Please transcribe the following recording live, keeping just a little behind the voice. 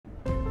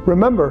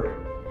Remember,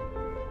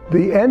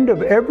 the end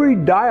of every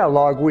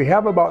dialogue we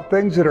have about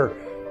things that are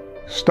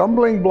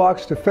stumbling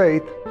blocks to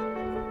faith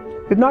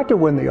is not to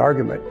win the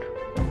argument,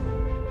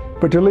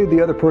 but to lead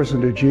the other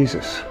person to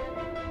Jesus.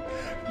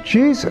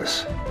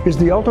 Jesus is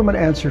the ultimate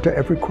answer to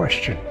every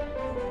question.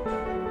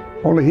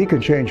 Only He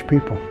can change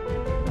people.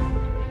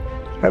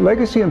 At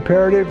Legacy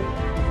Imperative,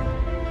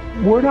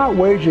 we're not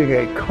waging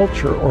a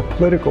culture or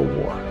political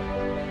war.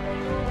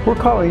 We're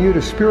calling you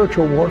to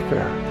spiritual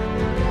warfare,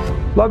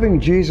 loving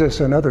Jesus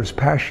and others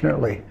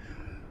passionately,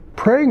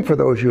 praying for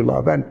those you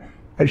love, and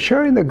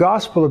sharing the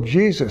gospel of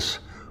Jesus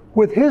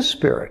with His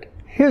Spirit,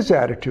 His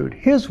attitude,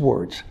 His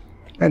words,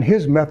 and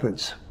His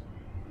methods.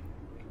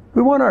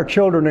 We want our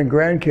children and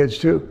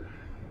grandkids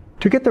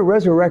to get the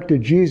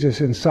resurrected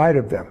Jesus inside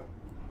of them,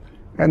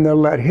 and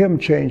then let Him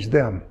change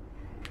them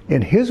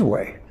in His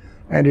way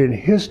and in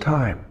His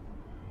time.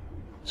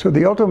 So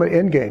the ultimate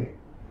endgame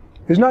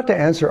is not to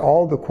answer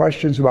all the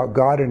questions about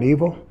God and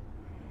evil.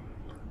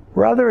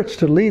 Rather, it's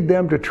to lead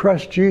them to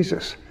trust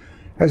Jesus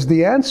as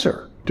the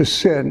answer to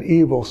sin,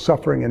 evil,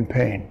 suffering, and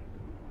pain.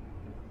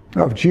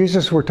 Now, if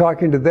Jesus were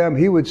talking to them,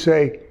 He would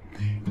say,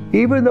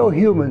 even though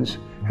humans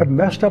have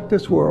messed up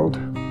this world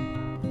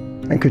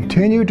and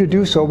continue to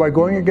do so by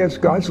going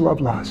against God's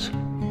love laws,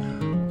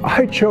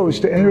 I chose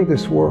to enter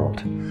this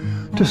world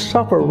to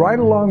suffer right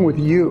along with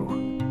you.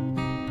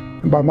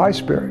 And by my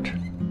Spirit,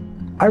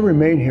 I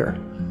remain here,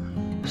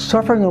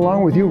 suffering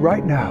along with you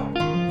right now.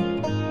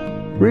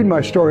 Read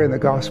my story in the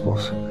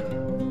Gospels.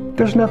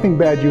 There's nothing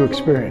bad you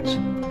experience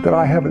that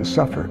I haven't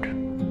suffered.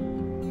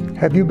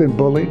 Have you been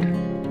bullied,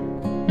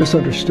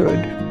 misunderstood,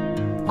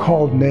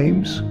 called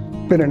names,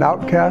 been an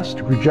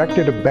outcast,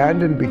 rejected,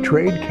 abandoned,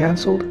 betrayed,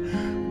 canceled,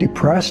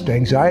 depressed,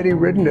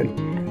 anxiety-ridden,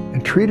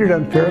 and treated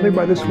unfairly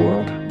by this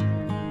world?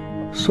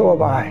 So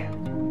have I,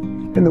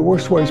 in the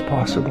worst ways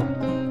possible.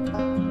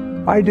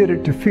 I did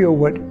it to feel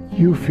what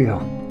you feel,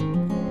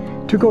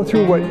 to go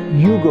through what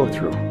you go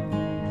through,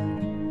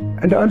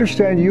 and to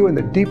understand you in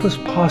the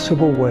deepest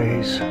possible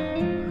ways.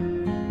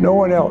 No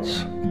one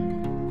else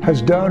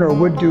has done or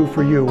would do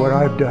for you what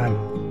I've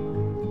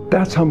done.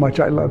 That's how much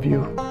I love you.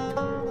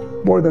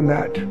 More than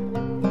that,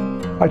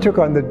 I took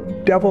on the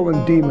devil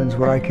and demons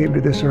when I came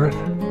to this earth.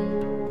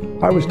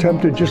 I was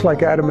tempted just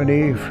like Adam and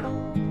Eve.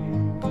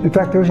 In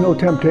fact, there's no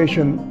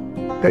temptation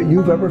that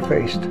you've ever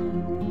faced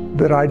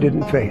that I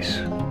didn't face.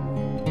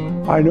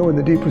 I know in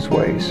the deepest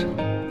ways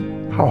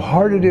how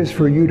hard it is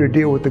for you to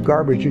deal with the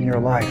garbage in your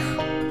life.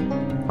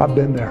 I've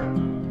been there.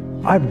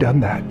 I've done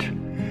that.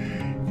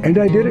 And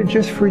I did it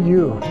just for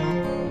you.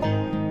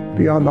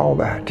 Beyond all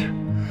that,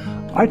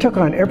 I took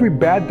on every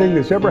bad thing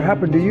that's ever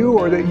happened to you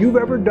or that you've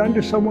ever done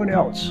to someone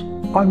else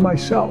on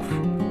myself,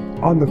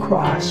 on the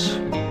cross.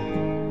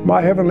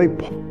 My Heavenly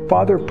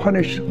Father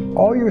punished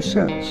all your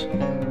sins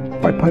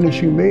by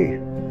punishing me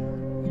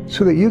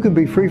so that you can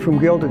be free from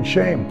guilt and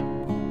shame.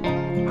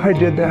 I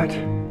did that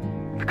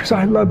because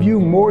I love you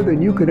more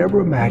than you could ever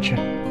imagine.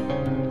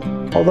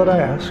 All that I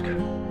ask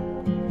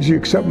is you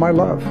accept my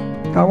love.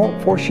 I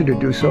won't force you to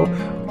do so.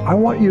 I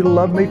want you to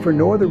love me for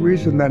no other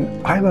reason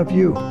than I love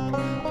you.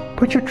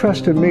 Put your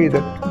trust in me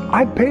that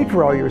I've paid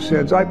for all your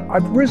sins.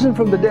 I've risen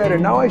from the dead,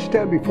 and now I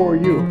stand before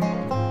you,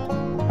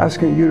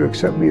 asking you to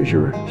accept me as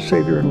your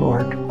Savior and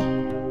Lord.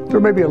 There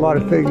may be a lot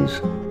of things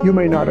you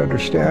may not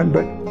understand,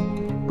 but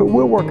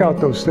we'll work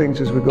out those things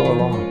as we go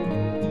along.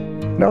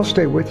 And I'll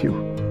stay with you,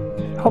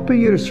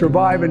 helping you to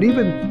survive and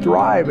even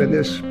thrive in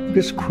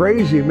this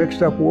crazy,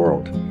 mixed-up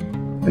world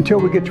until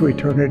we get to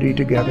eternity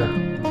together,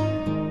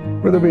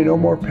 where there'll be no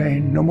more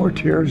pain, no more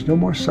tears, no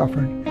more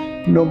suffering,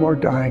 no more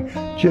dying,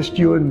 just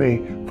you and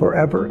me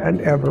forever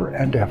and ever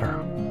and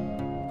ever.